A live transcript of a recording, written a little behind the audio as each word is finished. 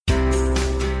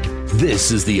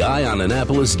This is the Eye on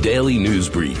Annapolis Daily News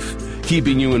Brief,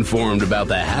 keeping you informed about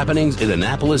the happenings in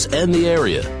Annapolis and the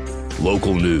area.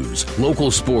 Local news,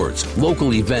 local sports,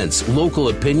 local events, local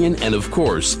opinion, and of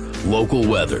course, local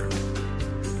weather.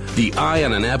 The Eye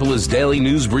on Annapolis Daily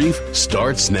News Brief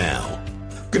starts now.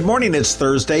 Good morning. It's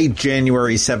Thursday,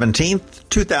 January 17th,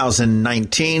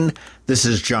 2019. This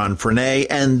is John Frenaye,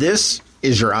 and this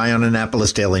is your Eye on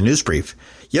Annapolis Daily News Brief.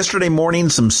 Yesterday morning,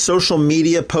 some social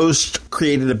media posts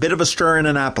created a bit of a stir in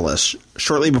Annapolis.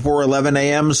 Shortly before 11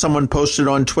 a.m., someone posted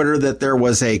on Twitter that there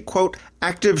was a, quote,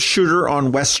 active shooter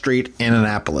on West Street in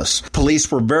Annapolis. Police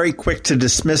were very quick to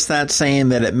dismiss that, saying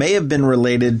that it may have been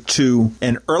related to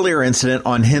an earlier incident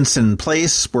on Hinson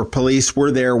Place, where police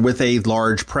were there with a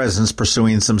large presence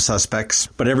pursuing some suspects.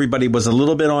 But everybody was a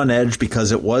little bit on edge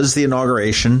because it was the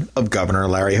inauguration of Governor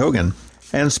Larry Hogan.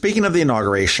 And speaking of the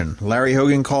inauguration, Larry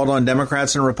Hogan called on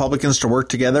Democrats and Republicans to work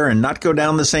together and not go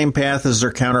down the same path as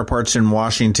their counterparts in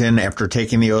Washington after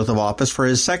taking the oath of office for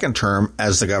his second term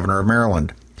as the governor of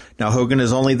Maryland. Now, Hogan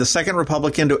is only the second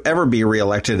Republican to ever be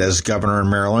reelected as governor in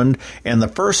Maryland and the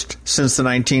first since the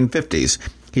 1950s.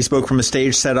 He spoke from a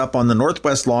stage set up on the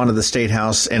northwest lawn of the State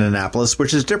House in Annapolis,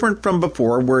 which is different from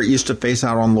before, where it used to face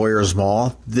out on Lawyers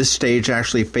Mall. This stage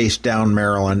actually faced down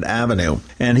Maryland Avenue.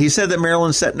 And he said that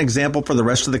Maryland set an example for the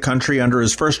rest of the country under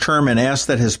his first term and asked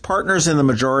that his partners in the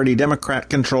majority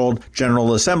Democrat-controlled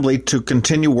General Assembly to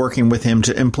continue working with him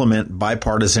to implement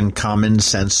bipartisan common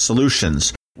sense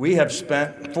solutions. We have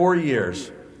spent 4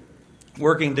 years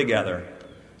working together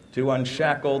to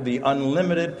unshackle the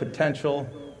unlimited potential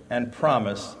and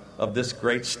promise of this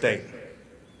great state.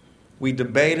 We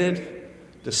debated,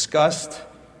 discussed,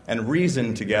 and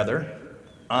reasoned together,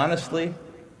 honestly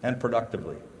and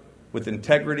productively, with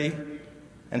integrity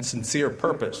and sincere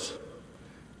purpose.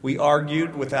 We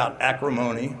argued without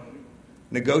acrimony,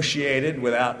 negotiated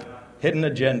without hidden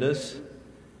agendas,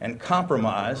 and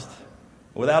compromised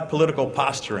without political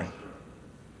posturing.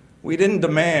 We didn't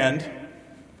demand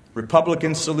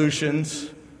Republican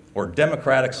solutions or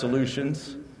Democratic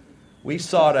solutions. We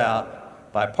sought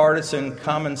out bipartisan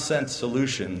common sense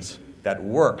solutions that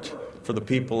worked for the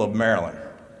people of Maryland.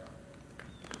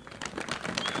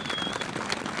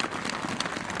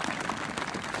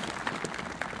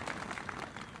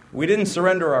 We didn't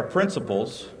surrender our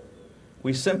principles.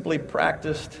 We simply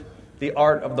practiced the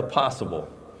art of the possible,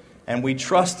 and we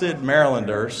trusted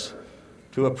Marylanders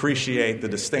to appreciate the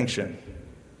distinction.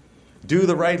 Do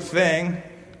the right thing,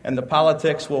 and the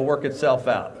politics will work itself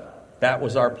out. That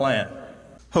was our plan.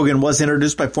 Hogan was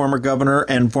introduced by former governor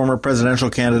and former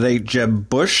presidential candidate Jeb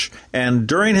Bush, and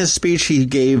during his speech he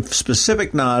gave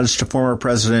specific nods to former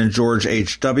President George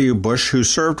H.W. Bush, who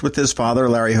served with his father,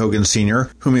 Larry Hogan Sr.,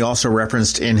 whom he also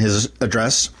referenced in his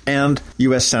address, and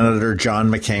U.S. Senator John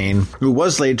McCain, who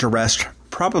was laid to rest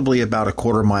probably about a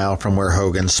quarter mile from where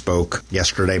Hogan spoke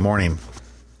yesterday morning.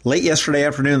 Late yesterday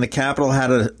afternoon, the Capitol had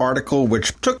an article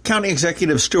which took County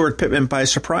Executive Stuart Pittman by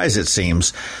surprise, it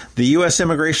seems. The U.S.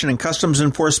 Immigration and Customs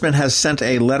Enforcement has sent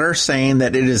a letter saying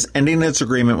that it is ending its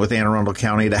agreement with Anne Arundel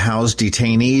County to house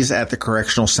detainees at the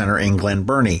Correctional Center in Glen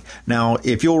Burnie. Now,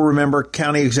 if you'll remember,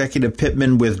 County Executive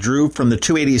Pittman withdrew from the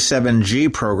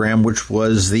 287G program, which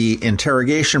was the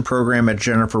interrogation program at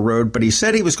Jennifer Road, but he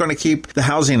said he was going to keep the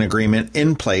housing agreement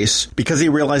in place because he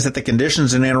realized that the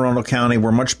conditions in Anne Arundel County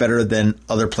were much better than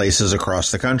other places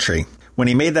across the country. When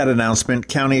he made that announcement,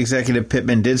 County Executive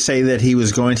Pittman did say that he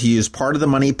was going to use part of the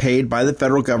money paid by the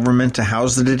federal government to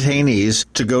house the detainees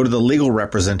to go to the legal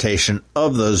representation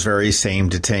of those very same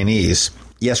detainees.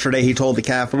 Yesterday, he told the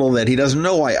Capitol that he doesn't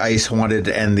know why ICE wanted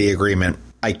to end the agreement.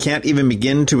 I can't even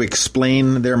begin to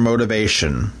explain their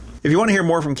motivation. If you want to hear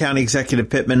more from County Executive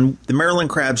Pittman, the Maryland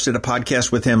Crabs did a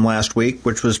podcast with him last week,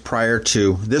 which was prior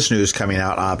to this news coming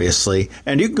out, obviously.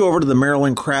 And you can go over to the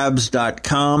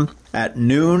MarylandCrabs.com at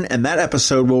noon, and that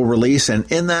episode will release.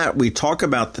 And in that, we talk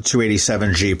about the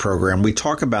 287G program. We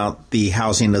talk about the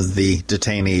housing of the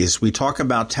detainees. We talk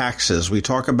about taxes. We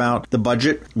talk about the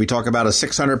budget. We talk about a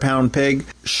 600-pound pig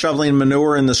shoveling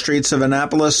manure in the streets of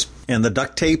Annapolis and the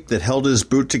duct tape that held his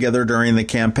boot together during the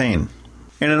campaign.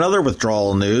 And another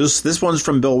withdrawal news, this one's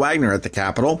from Bill Wagner at the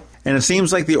Capitol, and it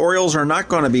seems like the Orioles are not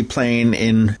going to be playing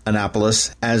in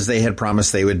Annapolis as they had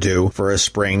promised they would do for a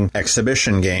spring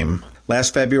exhibition game.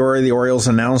 Last February, the Orioles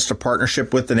announced a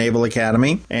partnership with the Naval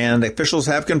Academy, and officials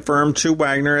have confirmed to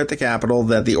Wagner at the Capitol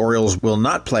that the Orioles will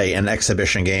not play an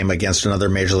exhibition game against another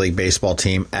Major League Baseball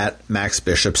team at Max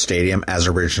Bishop Stadium as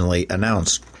originally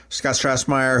announced. Scott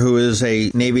Strassmeyer, who is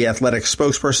a Navy athletics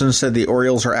spokesperson, said the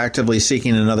Orioles are actively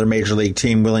seeking another Major League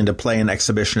team willing to play an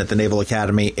exhibition at the Naval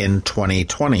Academy in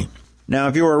 2020. Now,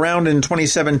 if you were around in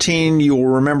 2017, you will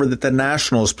remember that the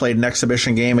Nationals played an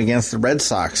exhibition game against the Red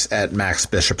Sox at Max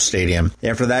Bishop Stadium.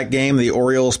 After that game, the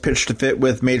Orioles pitched a fit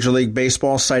with Major League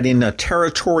Baseball, citing a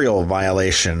territorial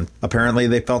violation. Apparently,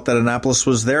 they felt that Annapolis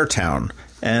was their town,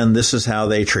 and this is how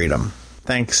they treat them.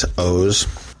 Thanks, O's.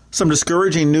 Some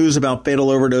discouraging news about fatal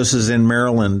overdoses in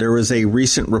Maryland. There was a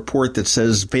recent report that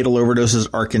says fatal overdoses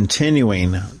are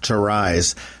continuing to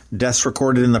rise. Deaths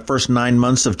recorded in the first 9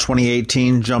 months of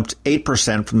 2018 jumped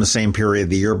 8% from the same period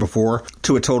the year before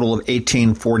to a total of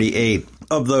 1,848.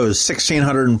 Of those,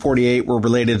 1,648 were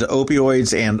related to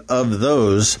opioids, and of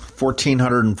those,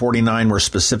 1,449 were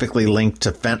specifically linked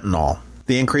to fentanyl.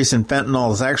 The increase in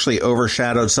fentanyl has actually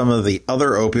overshadowed some of the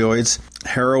other opioids.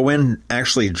 Heroin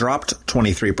actually dropped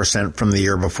 23% from the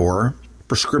year before.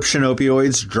 Prescription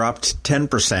opioids dropped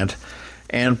 10%.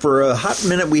 And for a hot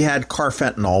minute, we had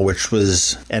carfentanil, which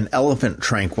was an elephant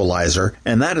tranquilizer,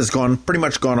 and that has pretty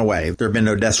much gone away. There have been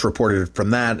no deaths reported from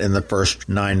that in the first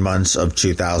 9 months of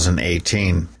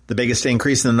 2018. The biggest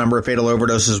increase in the number of fatal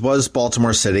overdoses was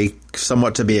Baltimore City,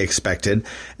 somewhat to be expected,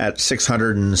 at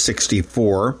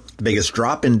 664. The biggest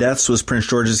drop in deaths was Prince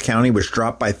George's County, which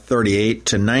dropped by 38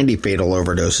 to 90 fatal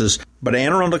overdoses. But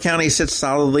Anne Arundel County sits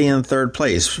solidly in third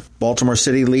place. Baltimore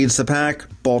City leads the pack.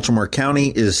 Baltimore County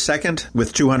is second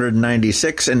with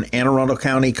 296, and Anne Arundel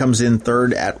County comes in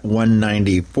third at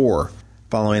 194.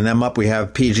 Following them up, we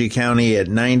have PG County at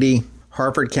 90,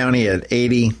 Harford County at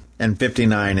 80, and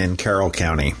 59 in Carroll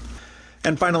County.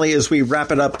 And finally, as we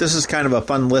wrap it up, this is kind of a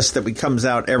fun list that comes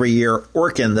out every year.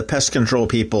 Orkin, the pest control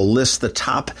people, lists the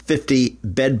top 50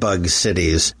 bedbug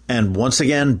cities. And once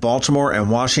again, Baltimore and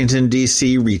Washington,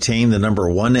 D.C. retain the number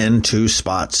 1 and 2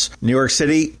 spots. New York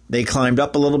City, they climbed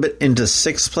up a little bit into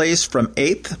 6th place from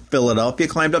 8th. Philadelphia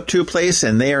climbed up 2 places,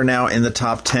 and they are now in the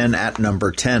top 10 at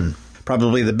number 10.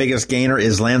 Probably the biggest gainer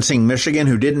is Lansing, Michigan,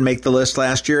 who didn't make the list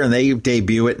last year, and they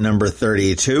debut at number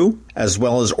 32, as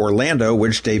well as Orlando,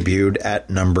 which debuted at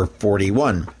number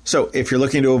 41. So if you're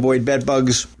looking to avoid bed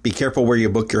bugs, be careful where you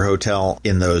book your hotel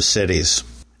in those cities.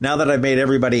 Now that I've made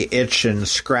everybody itch and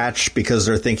scratch because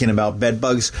they're thinking about bed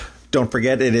bugs, don't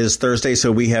forget, it is Thursday,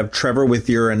 so we have Trevor with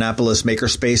your Annapolis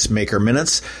Makerspace Maker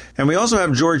Minutes. And we also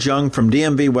have George Young from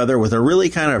DMV Weather with a really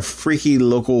kind of freaky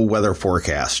local weather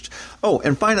forecast. Oh,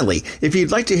 and finally, if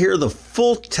you'd like to hear the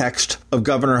full text of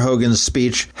Governor Hogan's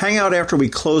speech, hang out after we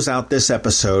close out this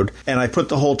episode, and I put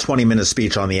the whole 20-minute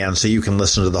speech on the end so you can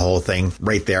listen to the whole thing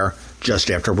right there just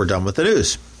after we're done with the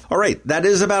news. All right, that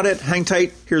is about it. Hang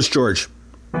tight. Here's George.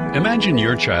 Imagine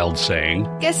your child saying,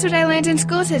 "Guess what I learned in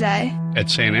school today?" At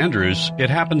St. Andrews, it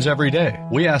happens every day.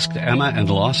 We asked Emma and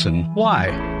Lawson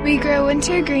why. We grow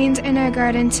winter greens in our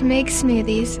garden to make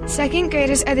smoothies. Second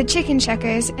graders are the chicken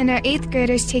checkers, and our 8th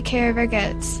graders take care of our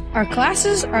goats. Our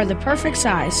classes are the perfect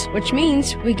size, which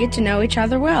means we get to know each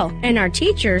other well. And our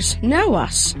teachers know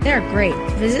us. They're great.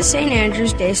 Visit St.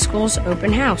 Andrews Day School's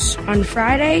open house on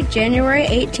Friday, January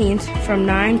 18th from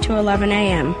 9 to 11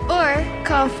 a.m. Or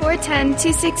call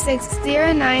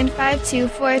 410-266-0952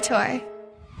 for a tour.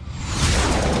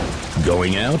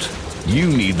 Going out? You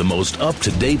need the most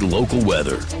up-to-date local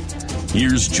weather.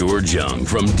 Here's George Young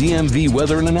from DMV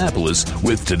Weather in Annapolis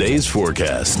with today's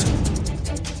forecast.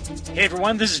 Hey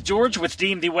everyone, this is George with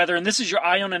DMV Weather, and this is your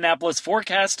Eye on Annapolis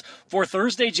forecast for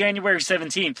Thursday, January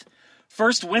 17th.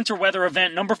 First winter weather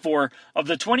event number 4 of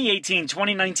the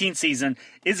 2018-2019 season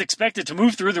is expected to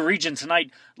move through the region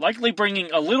tonight, likely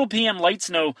bringing a little PM light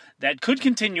snow that could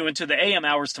continue into the AM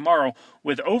hours tomorrow,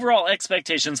 with overall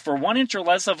expectations for 1 inch or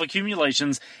less of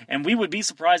accumulations, and we would be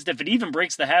surprised if it even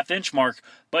breaks the half-inch mark.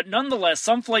 But nonetheless,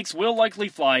 some flakes will likely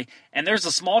fly, and there's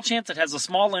a small chance it has a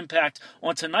small impact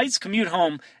on tonight's commute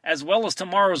home, as well as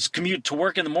tomorrow's commute to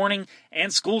work in the morning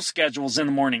and school schedules in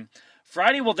the morning.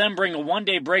 Friday will then bring a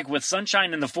one-day break with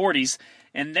sunshine in the 40s,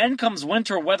 and then comes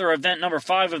winter weather event number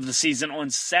 5 of the season on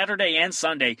Saturday and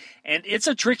Sunday, and it's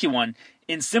a tricky one.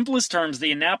 In simplest terms,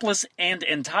 the Annapolis and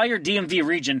entire DMV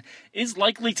region is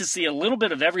likely to see a little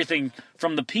bit of everything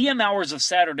from the PM hours of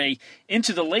Saturday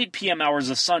into the late PM hours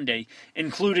of Sunday,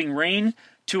 including rain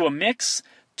to a mix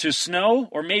to snow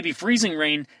or maybe freezing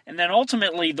rain, and then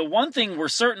ultimately the one thing we're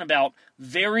certain about,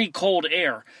 very cold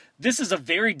air. This is a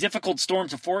very difficult storm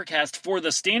to forecast for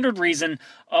the standard reason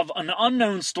of an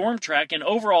unknown storm track and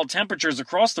overall temperatures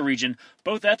across the region,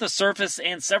 both at the surface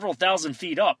and several thousand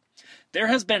feet up. There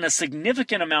has been a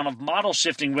significant amount of model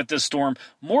shifting with this storm,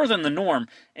 more than the norm,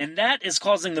 and that is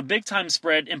causing the big-time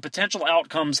spread in potential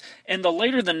outcomes and the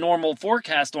later-than-normal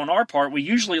forecast on our part. We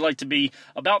usually like to be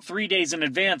about 3 days in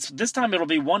advance. This time it'll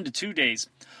be 1 to 2 days.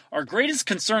 Our greatest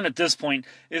concern at this point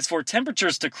is for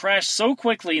temperatures to crash so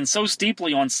quickly and so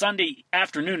steeply on Sunday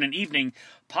afternoon and evening,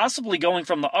 possibly going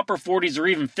from the upper 40s or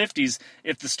even 50s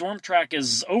if the storm track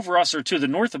is over us or to the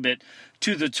north a bit,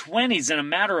 to the 20s in a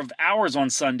matter of hours on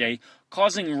Sunday,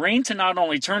 causing rain to not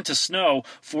only turn to snow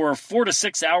for 4 to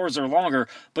 6 hours or longer,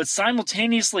 but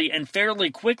simultaneously and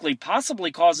fairly quickly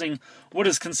possibly causing what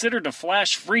is considered a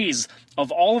flash freeze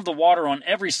of all of the water on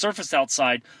every surface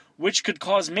outside, which could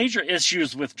cause major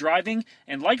issues with driving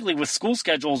and likely with school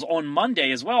schedules on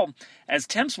Monday as well, as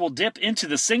temps will dip into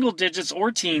the single digits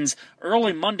or teens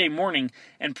early Monday morning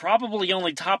and probably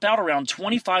only top out around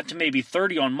 25 to maybe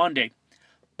 30 on Monday.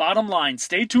 Bottom line,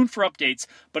 stay tuned for updates,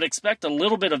 but expect a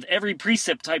little bit of every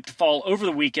precip type to fall over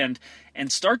the weekend,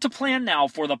 and start to plan now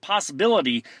for the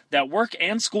possibility that work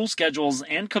and school schedules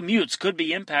and commutes could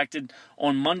be impacted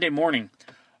on Monday morning.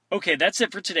 Okay, that's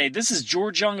it for today. This is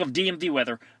George Young of DMV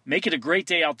Weather. Make it a great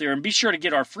day out there, and be sure to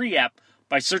get our free app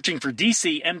by searching for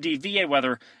DC MDVA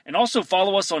Weather, and also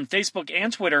follow us on Facebook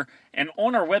and Twitter, and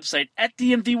on our website at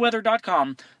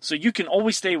dmvweather.com, so you can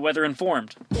always stay weather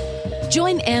informed.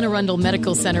 Join Anne Arundel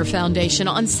Medical Center Foundation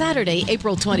on Saturday,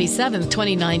 April 27,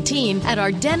 2019 at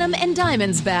our Denim and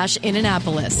Diamonds Bash in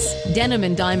Annapolis. Denim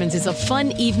and Diamonds is a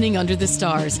fun evening under the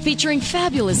stars featuring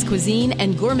fabulous cuisine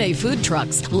and gourmet food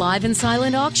trucks, live and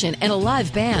silent auction, and a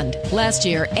live band. Last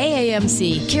year,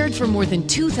 AAMC cared for more than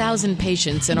 2,000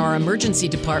 patients in our emergency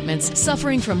departments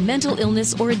suffering from mental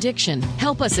illness or addiction.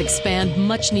 Help us expand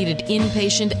much-needed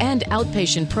inpatient and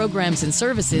outpatient programs and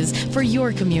services for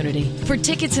your community. For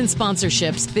tickets and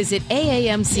sponsorships, visit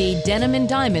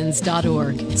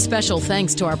aamcdenimanddiamonds.org. Special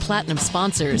thanks to our platinum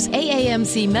sponsors,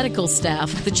 AAMC medical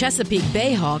staff, the Chesapeake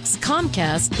Bayhawks,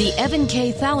 Comcast, the Evan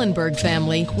K. Thallenberg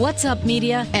family, What's Up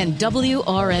Media, and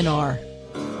WRNR.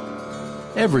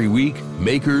 Every week,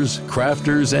 makers,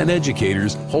 crafters, and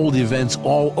educators hold events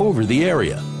all over the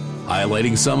area.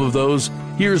 Highlighting some of those,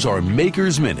 here's our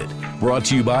Makers Minute, brought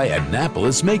to you by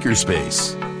Annapolis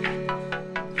Makerspace.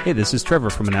 Hey, this is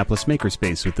Trevor from Annapolis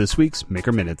Makerspace with this week's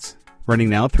Maker Minutes. Running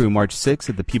now through March 6th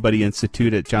at the Peabody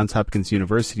Institute at Johns Hopkins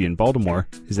University in Baltimore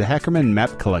is the Hackerman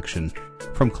Map Collection.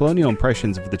 From colonial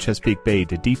impressions of the Chesapeake Bay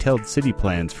to detailed city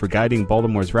plans for guiding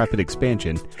Baltimore's rapid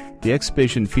expansion, the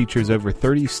exhibition features over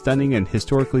 30 stunning and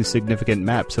historically significant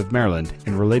maps of Maryland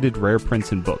and related rare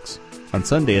prints and books. On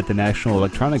Sunday at the National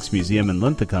Electronics Museum in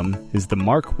Linthicum is the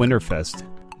MARC Winterfest.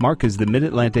 MARC is the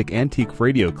Mid-Atlantic Antique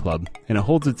Radio Club, and it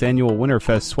holds its annual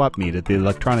Winterfest swap meet at the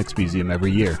Electronics Museum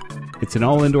every year. It's an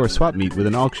all-indoor swap meet with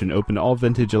an auction open to all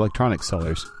vintage electronics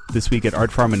sellers. This week at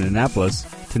Art Farm in Annapolis,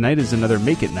 tonight is another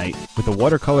Make It Night with a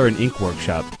watercolor and ink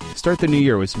workshop. Start the new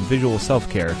year with some visual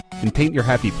self-care and paint your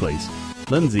happy place.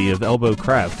 Lindsay of Elbow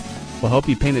Craft will help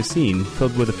you paint a scene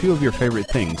filled with a few of your favorite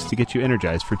things to get you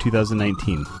energized for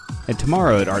 2019. And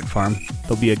tomorrow at Art Farm,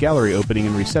 there'll be a gallery opening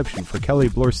and reception for Kelly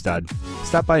Blorstad.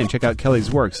 Stop by and check out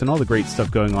Kelly's works and all the great stuff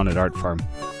going on at Art Farm.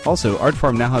 Also, Art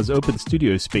Farm now has open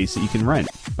studio space that you can rent,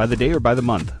 by the day or by the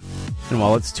month. And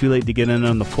while it's too late to get in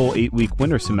on the full 8-week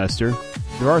winter semester,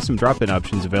 there are some drop-in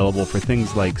options available for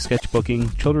things like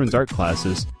sketchbooking, children's art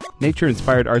classes,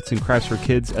 nature-inspired arts and crafts for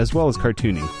kids, as well as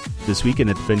cartooning. This weekend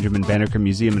at the Benjamin Banneker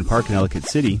Museum and Park in Ellicott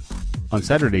City, on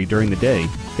Saturday during the day,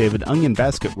 they have an onion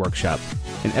basket workshop.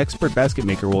 An expert basket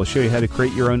maker will show you how to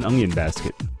create your own onion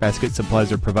basket. Basket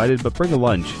supplies are provided, but bring a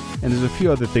lunch, and there's a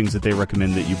few other things that they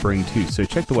recommend that you bring too, so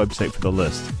check the website for the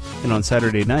list. And on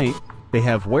Saturday night, they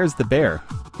have Where's the Bear?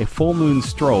 A full moon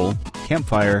stroll,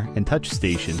 campfire, and touch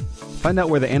station. Find out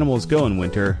where the animals go in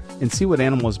winter, and see what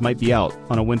animals might be out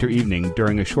on a winter evening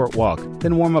during a short walk,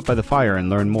 then warm up by the fire and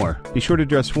learn more. Be sure to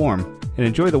dress warm, and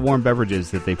enjoy the warm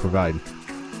beverages that they provide.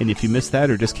 And if you missed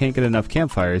that or just can't get enough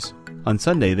campfires, on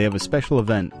Sunday they have a special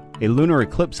event, a lunar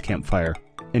eclipse campfire.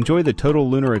 Enjoy the total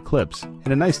lunar eclipse, and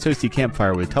a nice toasty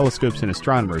campfire with telescopes and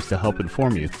astronomers to help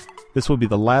inform you. This will be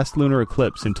the last lunar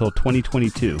eclipse until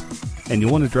 2022, and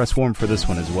you'll want to dress warm for this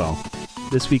one as well.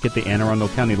 This week at the Anne Arundel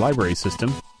County Library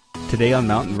System, today on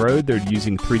Mountain Road they're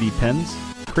using 3D pens,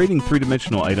 creating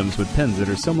three-dimensional items with pens that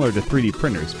are similar to 3D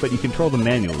printers, but you control them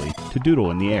manually to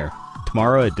doodle in the air.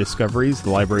 Tomorrow at Discoveries, the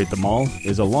library at the mall,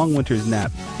 is a long winter's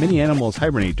nap. Many animals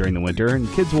hibernate during the winter,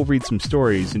 and kids will read some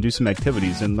stories and do some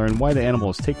activities and learn why the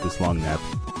animals take this long nap.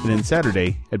 And then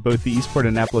Saturday, at both the Eastport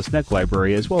Annapolis Neck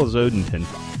Library as well as Odenton,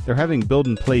 they're having Build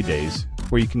and Play Days,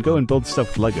 where you can go and build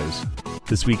stuff with Legos.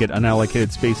 This week at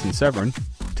Unallocated Space in Severn,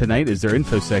 tonight is their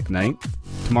InfoSec night.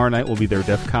 Tomorrow night will be their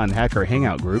DEF CON Hacker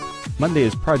Hangout group. Monday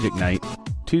is Project Night.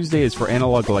 Tuesday is for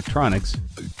Analog Electronics.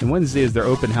 And Wednesday is their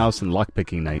Open House and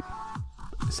Lockpicking Night.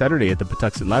 Saturday at the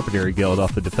Patuxent Lapidary Guild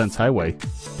off the Defense Highway,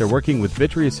 they're working with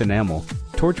vitreous enamel,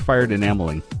 torch-fired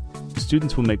enameling.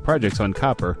 Students will make projects on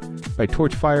copper by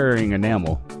torch-firing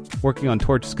enamel, working on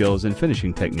torch skills and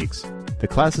finishing techniques. The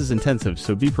class is intensive,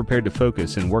 so be prepared to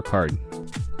focus and work hard.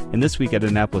 And this week at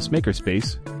Annapolis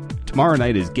Makerspace, tomorrow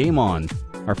night is Game On,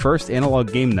 our first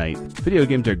analog game night. Video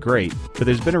games are great, but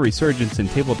there's been a resurgence in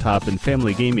tabletop and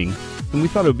family gaming, and we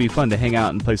thought it would be fun to hang out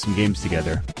and play some games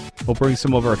together. We'll bring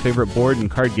some of our favorite board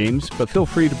and card games, but feel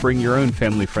free to bring your own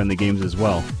family-friendly games as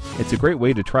well. It's a great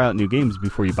way to try out new games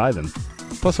before you buy them.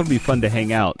 Plus, it'll be fun to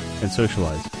hang out and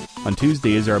socialize. On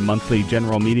Tuesday is our monthly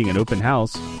general meeting and open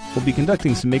house. We'll be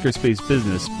conducting some makerspace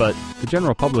business, but the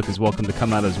general public is welcome to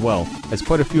come out as well, as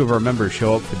quite a few of our members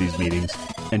show up for these meetings.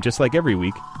 And just like every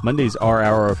week, Mondays are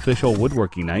our official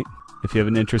woodworking night. If you have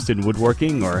an interest in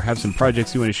woodworking or have some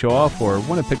projects you want to show off or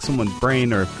want to pick someone's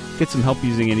brain or get some help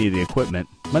using any of the equipment,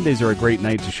 Mondays are a great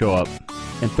night to show up.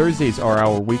 And Thursdays are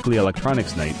our weekly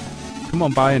electronics night. Come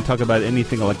on by and talk about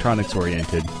anything electronics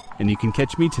oriented. And you can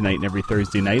catch me tonight and every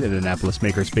Thursday night at Annapolis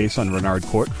Makerspace on Renard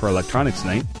Court for Electronics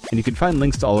Night. And you can find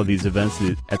links to all of these events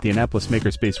at the Annapolis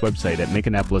Makerspace website at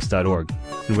makeannapolis.org.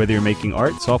 And whether you're making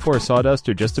art, software, sawdust,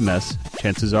 or just a mess,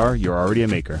 chances are you're already a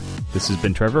maker. This has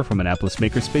been Trevor from Annapolis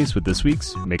Makerspace with this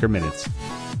week's Maker Minutes.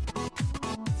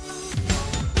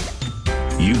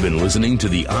 You've been listening to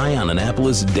the Eye on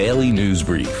Annapolis Daily News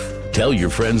Brief. Tell your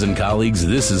friends and colleagues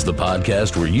this is the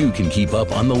podcast where you can keep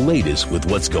up on the latest with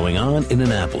what's going on in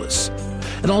Annapolis.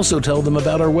 And also tell them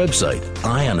about our website,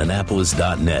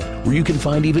 eyeonannapolis.net, where you can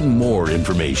find even more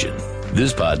information.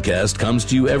 This podcast comes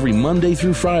to you every Monday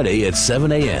through Friday at 7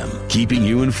 a.m., keeping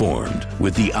you informed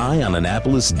with the Eye on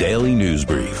Annapolis Daily News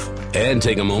Brief. And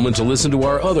take a moment to listen to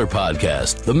our other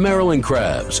podcast, The Maryland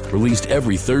Crabs, released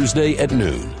every Thursday at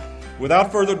noon.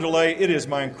 Without further delay, it is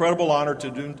my incredible honor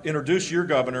to introduce your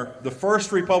governor, the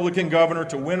first Republican governor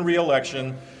to win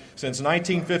re-election since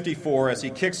 1954, as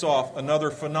he kicks off another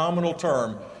phenomenal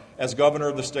term as governor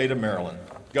of the state of Maryland,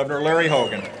 Governor Larry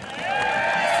Hogan.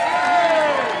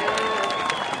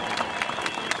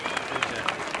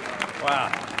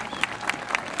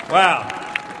 Wow.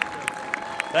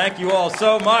 Thank you all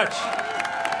so much.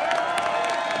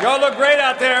 Y'all look great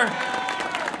out there.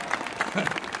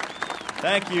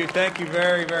 Thank you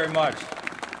very, very much.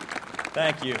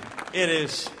 Thank you. It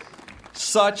is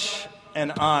such an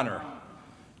honor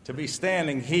to be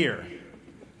standing here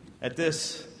at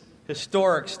this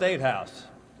historic State House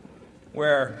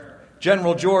where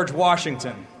General George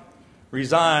Washington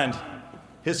resigned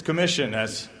his commission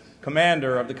as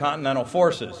commander of the Continental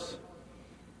Forces,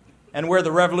 and where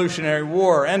the Revolutionary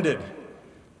War ended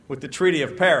with the Treaty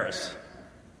of Paris.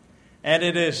 And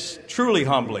it is truly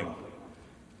humbling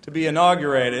to be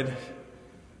inaugurated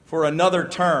for another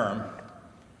term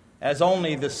as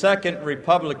only the second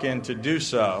Republican to do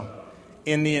so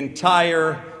in the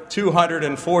entire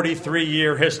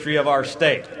 243-year history of our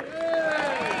state.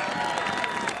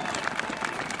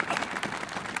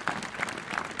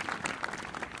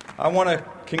 I want to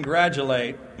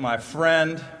congratulate my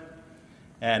friend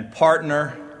and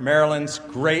partner, Maryland's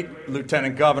great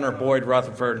Lieutenant Governor Boyd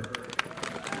Rutherford,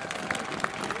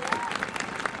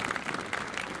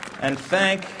 and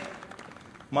thank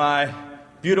my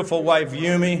beautiful wife,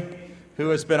 Yumi, who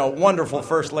has been a wonderful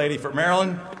First Lady for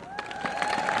Maryland.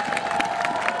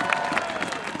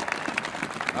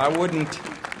 I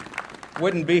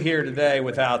wouldn't be here today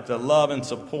without the love and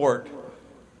support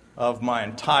of my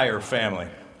entire family.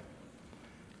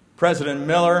 President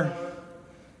Miller,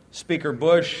 Speaker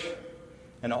Bush,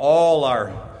 and all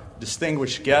our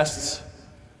distinguished guests,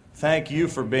 thank you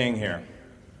for being here.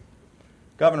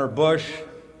 Governor Bush,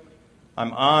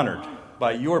 I'm honored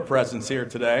by your presence here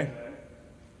today.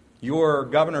 Your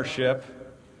governorship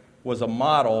was a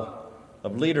model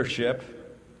of leadership,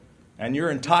 and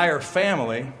your entire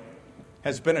family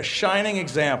has been a shining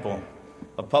example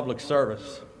of public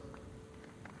service.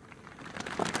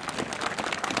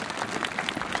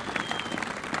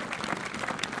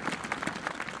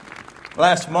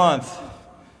 Last month,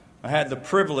 I had the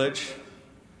privilege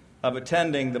of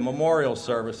attending the memorial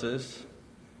services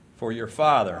for your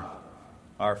father,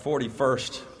 our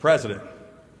 41st president,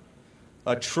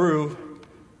 a true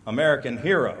American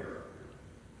hero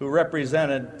who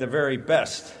represented the very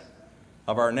best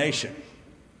of our nation.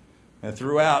 And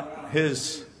throughout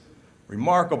his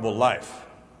remarkable life,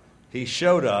 he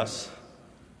showed us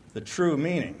the true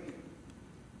meaning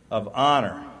of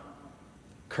honor,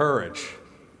 courage,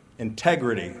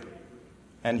 integrity,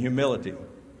 and humility.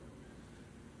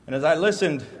 And as I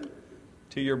listened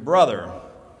to your brother,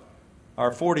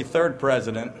 our 43rd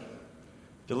president,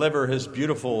 deliver his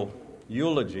beautiful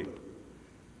eulogy,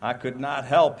 I could not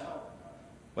help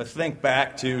but think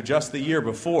back to just the year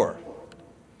before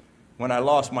when I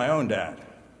lost my own dad,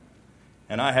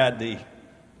 and I had the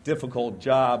difficult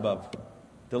job of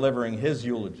delivering his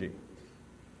eulogy.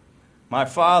 My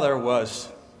father was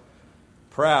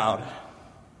proud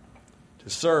to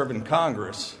serve in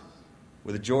Congress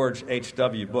with George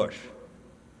H.W. Bush.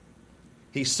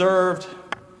 He served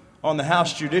on the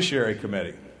House Judiciary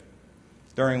Committee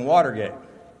during Watergate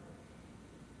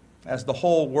as the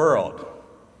whole world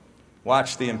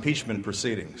watched the impeachment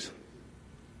proceedings.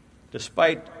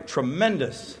 Despite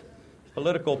tremendous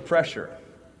political pressure,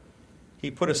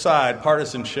 he put aside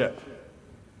partisanship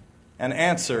and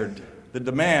answered the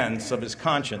demands of his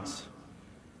conscience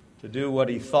to do what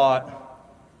he thought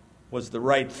was the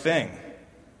right thing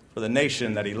for the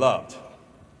nation that he loved.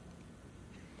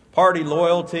 Party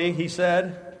loyalty, he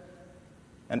said,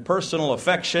 and personal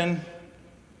affection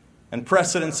and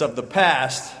precedents of the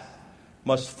past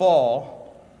must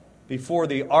fall before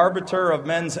the arbiter of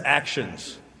men's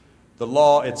actions, the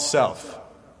law itself.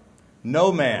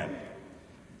 No man,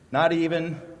 not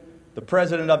even the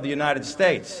President of the United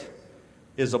States,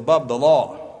 is above the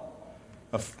law.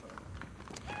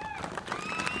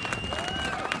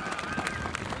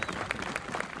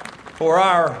 For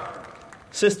our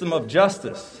system of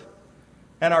justice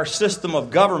and our system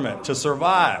of government to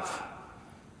survive,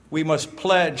 we must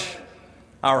pledge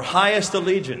our highest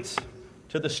allegiance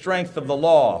to the strength of the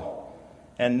law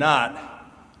and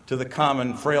not to the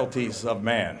common frailties of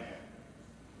man.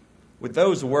 With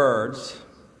those words,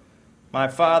 my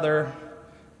father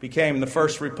became the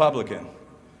first Republican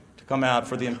to come out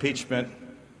for the impeachment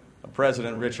of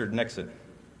President Richard Nixon.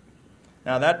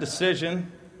 Now, that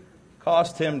decision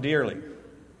cost him dearly.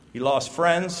 He lost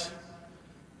friends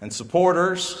and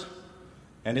supporters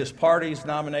and his party's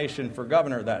nomination for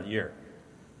governor that year.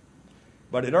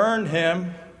 But it earned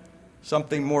him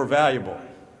something more valuable,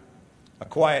 a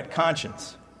quiet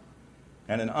conscience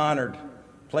and an honored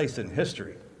place in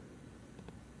history.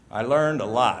 I learned a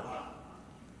lot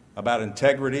about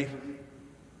integrity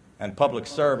and public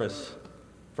service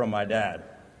from my dad.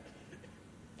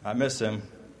 I miss him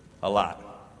a lot,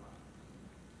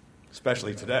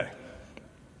 especially today.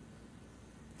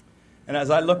 And as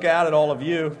I look out at all of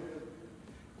you,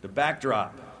 the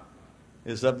backdrop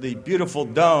is of the beautiful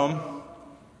dome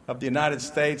of the United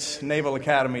States Naval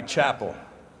Academy Chapel,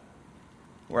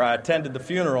 where I attended the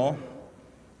funeral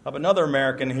of another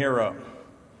American hero,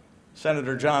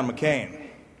 Senator John McCain,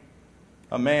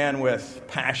 a man with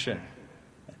passion,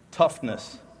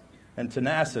 toughness, and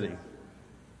tenacity.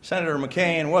 Senator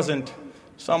McCain wasn't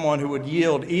someone who would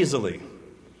yield easily,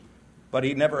 but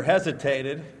he never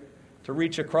hesitated to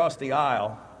reach across the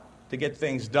aisle to get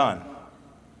things done.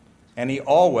 And he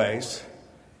always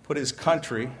put his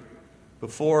country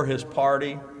before his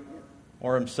party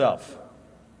or himself.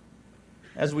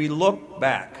 As we look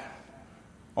back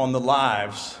on the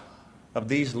lives of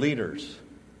these leaders,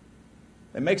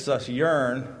 it makes us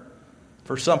yearn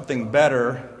for something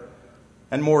better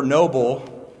and more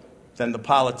noble than the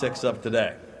politics of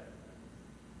today.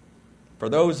 For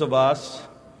those of us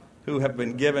who have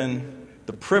been given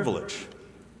the privilege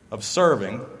of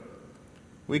serving,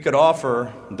 we could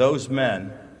offer those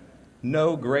men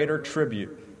no greater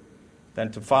tribute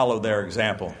than to follow their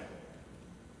example.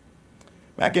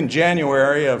 Back in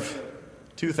January of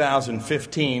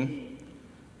 2015,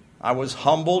 I was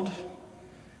humbled,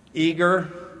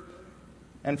 eager,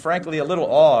 and frankly a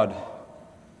little awed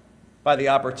by the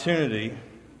opportunity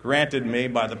granted me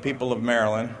by the people of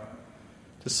Maryland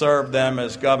to serve them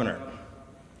as governor.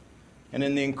 And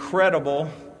in the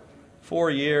incredible 4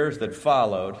 years that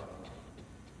followed,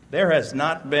 there has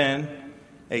not been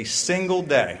a single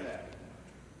day,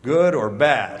 good or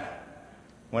bad,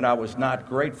 when I was not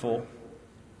grateful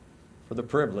for the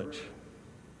privilege.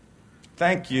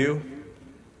 Thank you,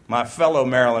 my fellow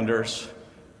Marylanders,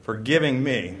 for giving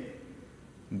me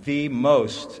the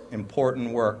most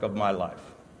important work of my life.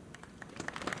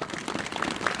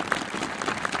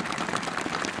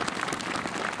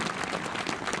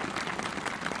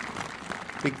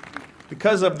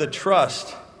 Because of the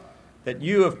trust that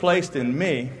you have placed in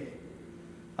me,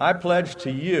 I pledge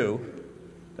to you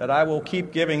that I will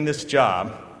keep giving this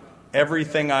job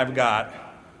everything I've got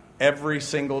every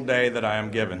single day that I am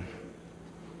given.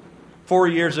 4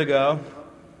 years ago,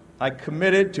 I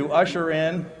committed to usher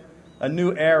in a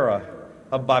new era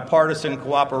of bipartisan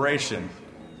cooperation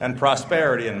and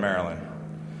prosperity in Maryland,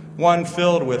 one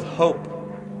filled with hope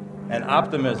and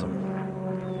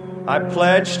optimism. I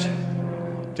pledged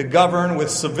to govern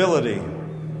with civility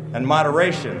and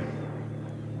moderation,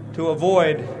 to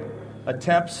avoid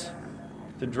attempts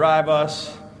to drive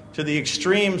us to the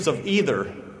extremes of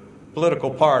either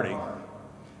political party,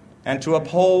 and to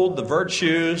uphold the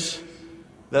virtues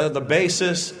that are the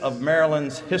basis of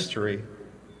Maryland's history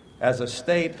as a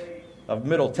state of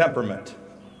middle temperament.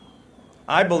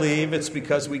 I believe it's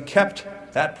because we kept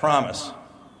that promise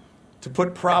to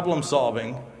put problem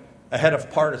solving ahead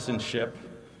of partisanship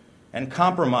and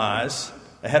compromise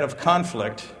ahead of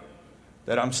conflict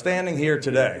that I'm standing here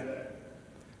today,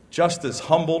 just as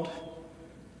humbled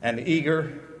and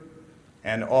eager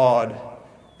and awed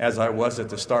as I was at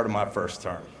the start of my first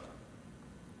term.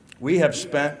 We have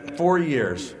spent 4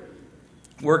 years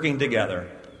working together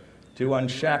to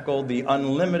unshackle the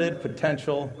unlimited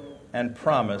potential and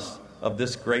promise of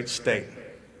this great state.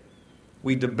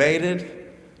 We debated,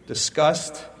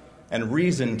 discussed, and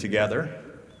reasoned together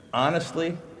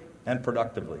honestly and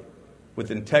productively, with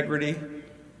integrity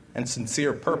and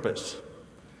sincere purpose.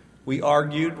 We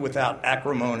argued without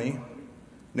acrimony,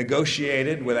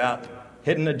 negotiated without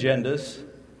hidden agendas,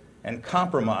 and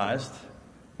compromised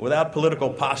without political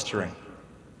posturing.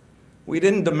 We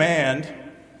didn't demand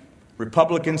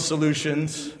Republican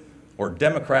solutions or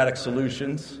Democratic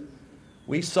solutions.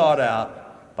 We sought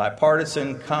out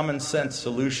bipartisan, common-sense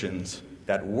solutions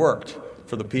that worked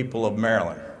for the people of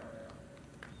Maryland.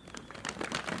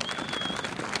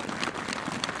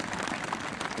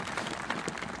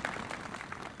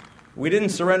 We didn't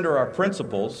surrender our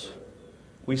principles.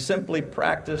 We simply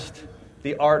practiced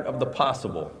the art of the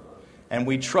possible, and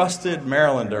we trusted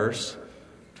Marylanders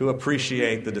to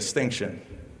appreciate the distinction.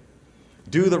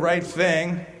 Do the right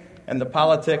thing, and the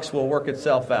politics will work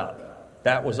itself out.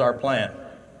 That was our plan.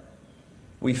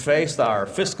 We faced our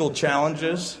fiscal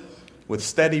challenges with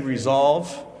steady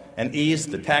resolve and eased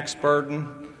the tax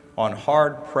burden on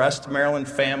hard-pressed Maryland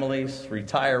families,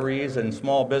 retirees, and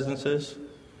small businesses.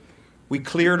 We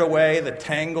cleared away the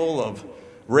tangle of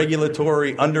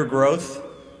regulatory undergrowth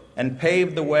and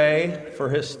paved the way for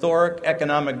historic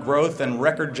economic growth and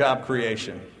record job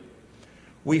creation.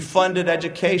 We funded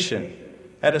education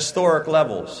at historic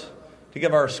levels to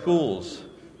give our schools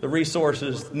the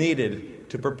resources needed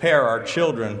to prepare our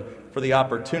children for the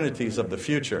opportunities of the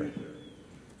future.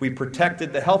 We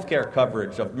protected the health care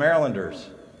coverage of Marylanders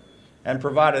and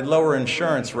provided lower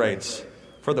insurance rates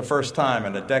for the first time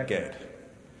in a decade.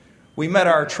 We met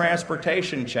our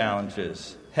transportation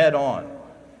challenges head on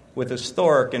with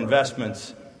historic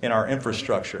investments in our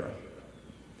infrastructure.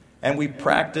 And we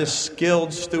practiced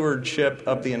skilled stewardship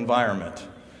of the environment,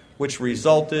 which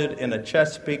resulted in a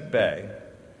Chesapeake Bay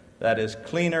that is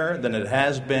cleaner than it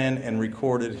has been in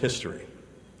recorded history.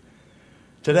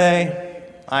 Today,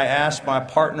 I ask my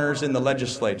partners in the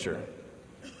legislature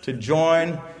to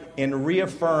join in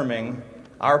reaffirming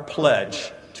our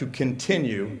pledge to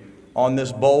continue on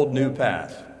this bold new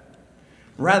path.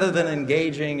 Rather than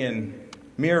engaging in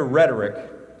mere rhetoric,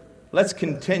 let's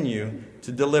continue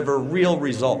to deliver real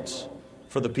results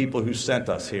for the people who sent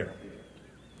us here.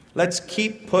 Let's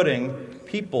keep putting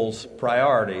people's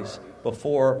priorities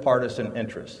before partisan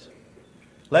interests.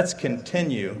 Let's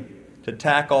continue to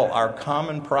tackle our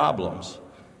common problems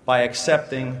by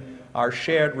accepting our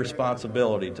shared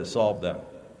responsibility to solve them.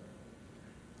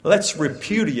 Let's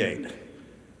repudiate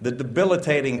the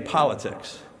debilitating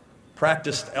politics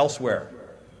practiced elsewhere,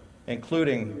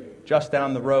 including just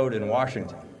down the road in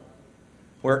Washington,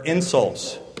 where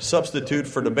insults substitute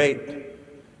for debate,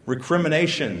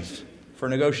 recriminations for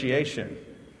negotiation,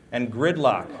 and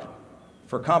gridlock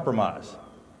for compromise,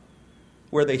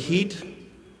 where the heat,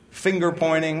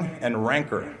 finger-pointing, and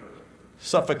rancor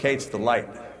suffocates the light,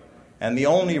 and the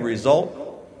only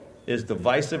result is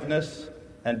divisiveness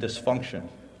and dysfunction,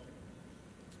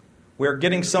 where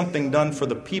getting something done for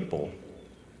the people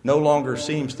no longer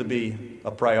seems to be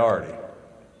a priority.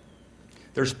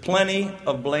 There's plenty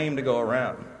of blame to go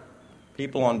around.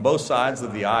 People on both sides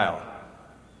of the aisle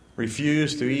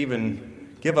refuse to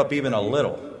even give up even a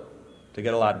little to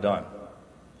get a lot done.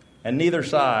 And neither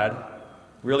side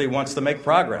really wants to make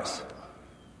progress.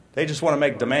 They just want to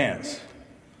make demands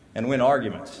and win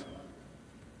arguments.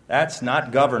 That's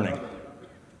not governing.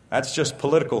 That's just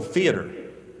political theater.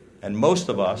 And most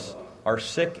of us are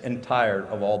sick and tired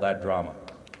of all that drama.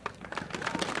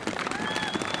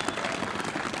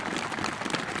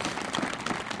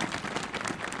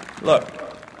 Look,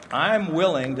 I'm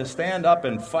willing to stand up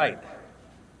and fight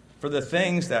for the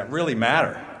things that really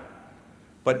matter,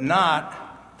 but not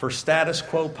for status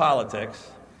quo politics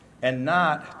and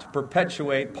not to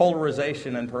perpetuate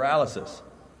polarization and paralysis.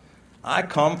 I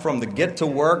come from the get to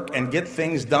work and get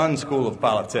things done school of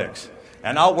politics,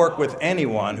 and I'll work with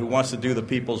anyone who wants to do the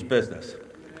people's business.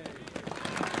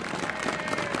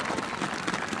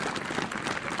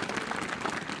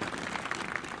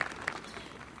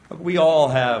 We all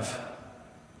have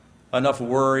enough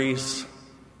worries,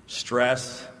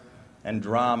 stress, and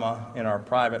drama in our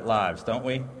private lives, don't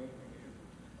we?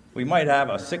 We might have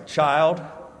a sick child,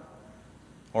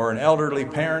 or an elderly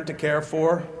parent to care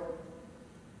for,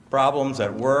 problems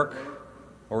at work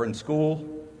or in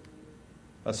school,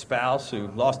 a spouse who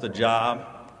lost a job,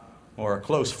 or a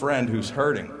close friend who's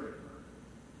hurting.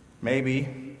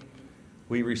 Maybe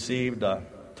we received a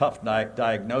tough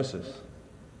diagnosis,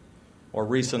 or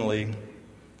recently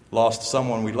lost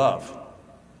someone we love.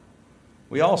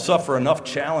 We all suffer enough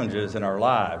challenges in our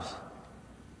lives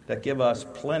that give us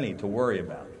plenty to worry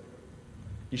about.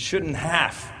 You shouldn't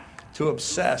have to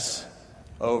obsess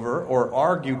over or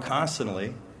argue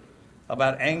constantly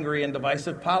about angry and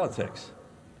divisive politics.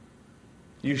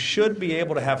 You should be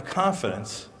able to have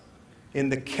confidence in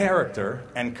the character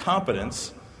and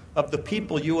competence of the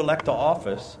people you elect to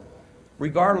office,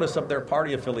 regardless of their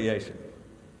party affiliation.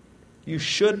 You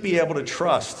should be able to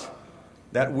trust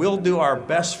that we'll do our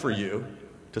best for you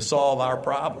to solve our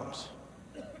problems.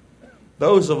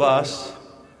 Those of us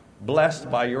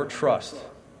blessed by your trust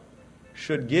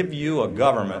should give you a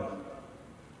government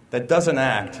that doesn't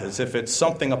act as if it's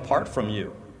something apart from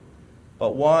you,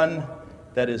 but one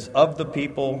that is of the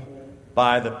people,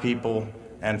 by the people,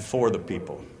 and for the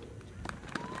people.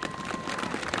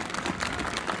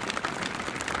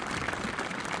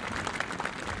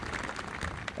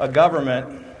 A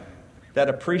government that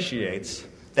appreciates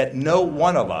that no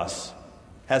one of us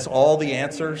has all the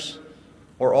answers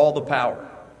or all the power.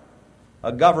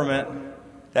 A government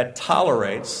that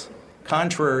tolerates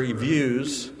contrary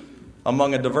views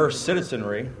among a diverse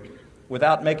citizenry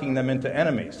without making them into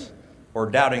enemies or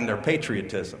doubting their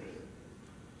patriotism.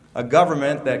 A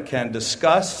government that can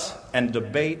discuss and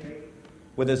debate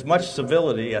with as much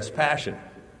civility as passion,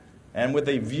 and with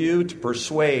a view to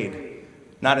persuade,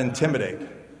 not intimidate,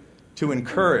 to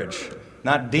encourage,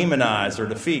 not demonize or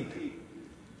defeat.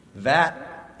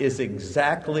 That is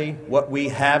exactly what we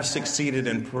have succeeded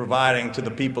in providing to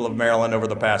the people of Maryland over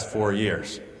the past 4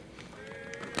 years.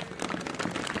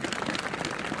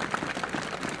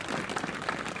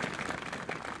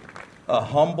 A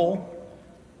humble,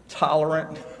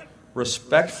 tolerant,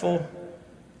 respectful,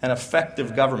 and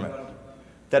effective government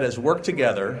that has worked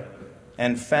together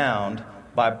and found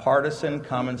bipartisan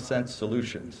common sense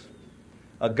solutions.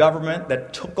 A government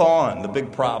that took on the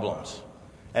big problems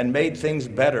and made things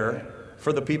better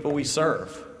for the people we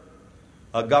serve.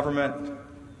 A government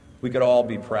we could all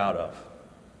be proud of.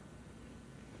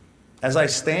 As I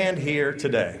stand here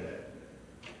today,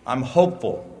 I'm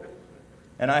hopeful,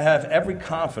 and I have every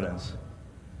confidence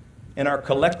in our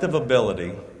collective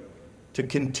ability to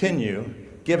continue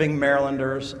giving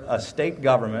Marylanders a state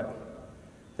government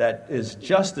that is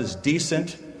just as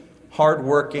decent,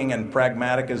 hardworking, and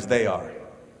pragmatic as they are.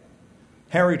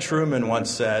 Harry Truman once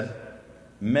said,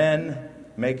 "Men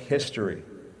make history,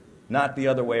 not the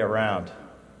other way around."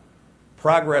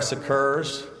 Progress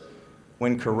occurs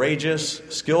when courageous,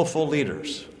 skillful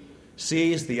leaders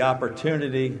seize the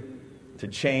opportunity to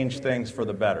change things for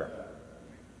the better.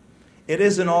 It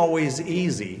isn't always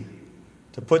easy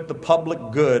to put the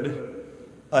public good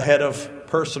ahead of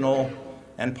personal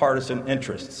and partisan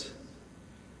interests.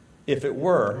 If it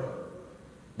were,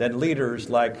 then leaders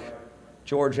like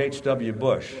George H.W.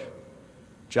 Bush,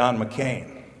 John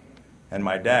McCain, and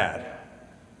my dad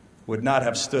would not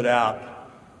have stood out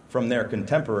from their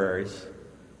contemporaries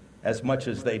as much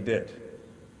as they did.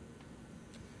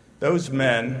 Those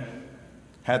men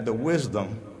had the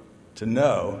wisdom to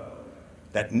know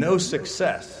that no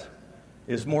success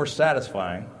is more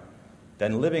satisfying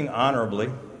than living honorably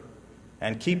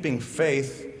and keeping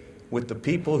faith with the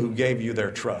people who gave you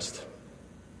their trust.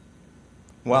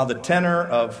 While the tenor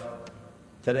of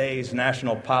today's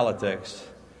national politics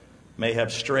may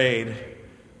have strayed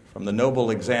from the noble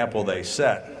example they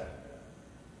set,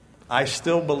 I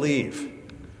still believe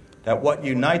that what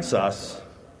unites us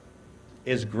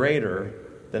is greater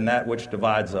than that which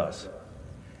divides us.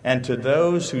 And to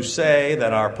those who say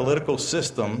that our political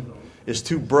system is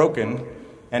too broken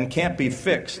and can't be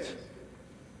fixed,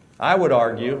 I would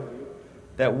argue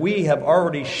that we have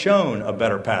already shown a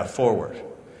better path forward.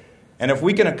 And if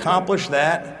we can accomplish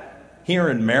that here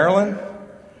in Maryland,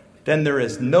 then there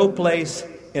is no place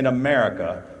in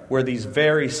America where these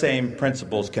very same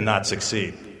principles cannot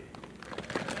succeed.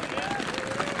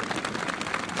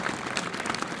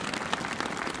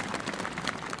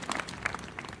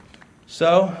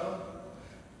 So,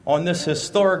 on this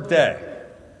historic day,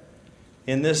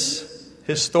 in this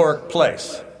historic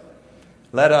place,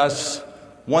 let us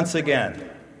once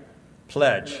again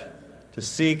pledge to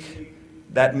seek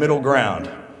that middle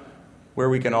ground where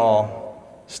we can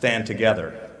all stand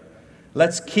together.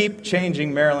 Let's keep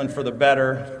changing Maryland for the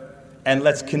better, and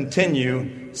let's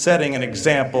continue setting an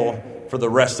example for the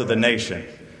rest of the nation.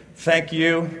 Thank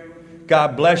you.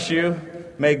 God bless you.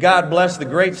 May God bless the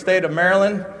great state of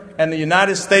Maryland and the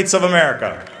United States of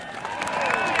America.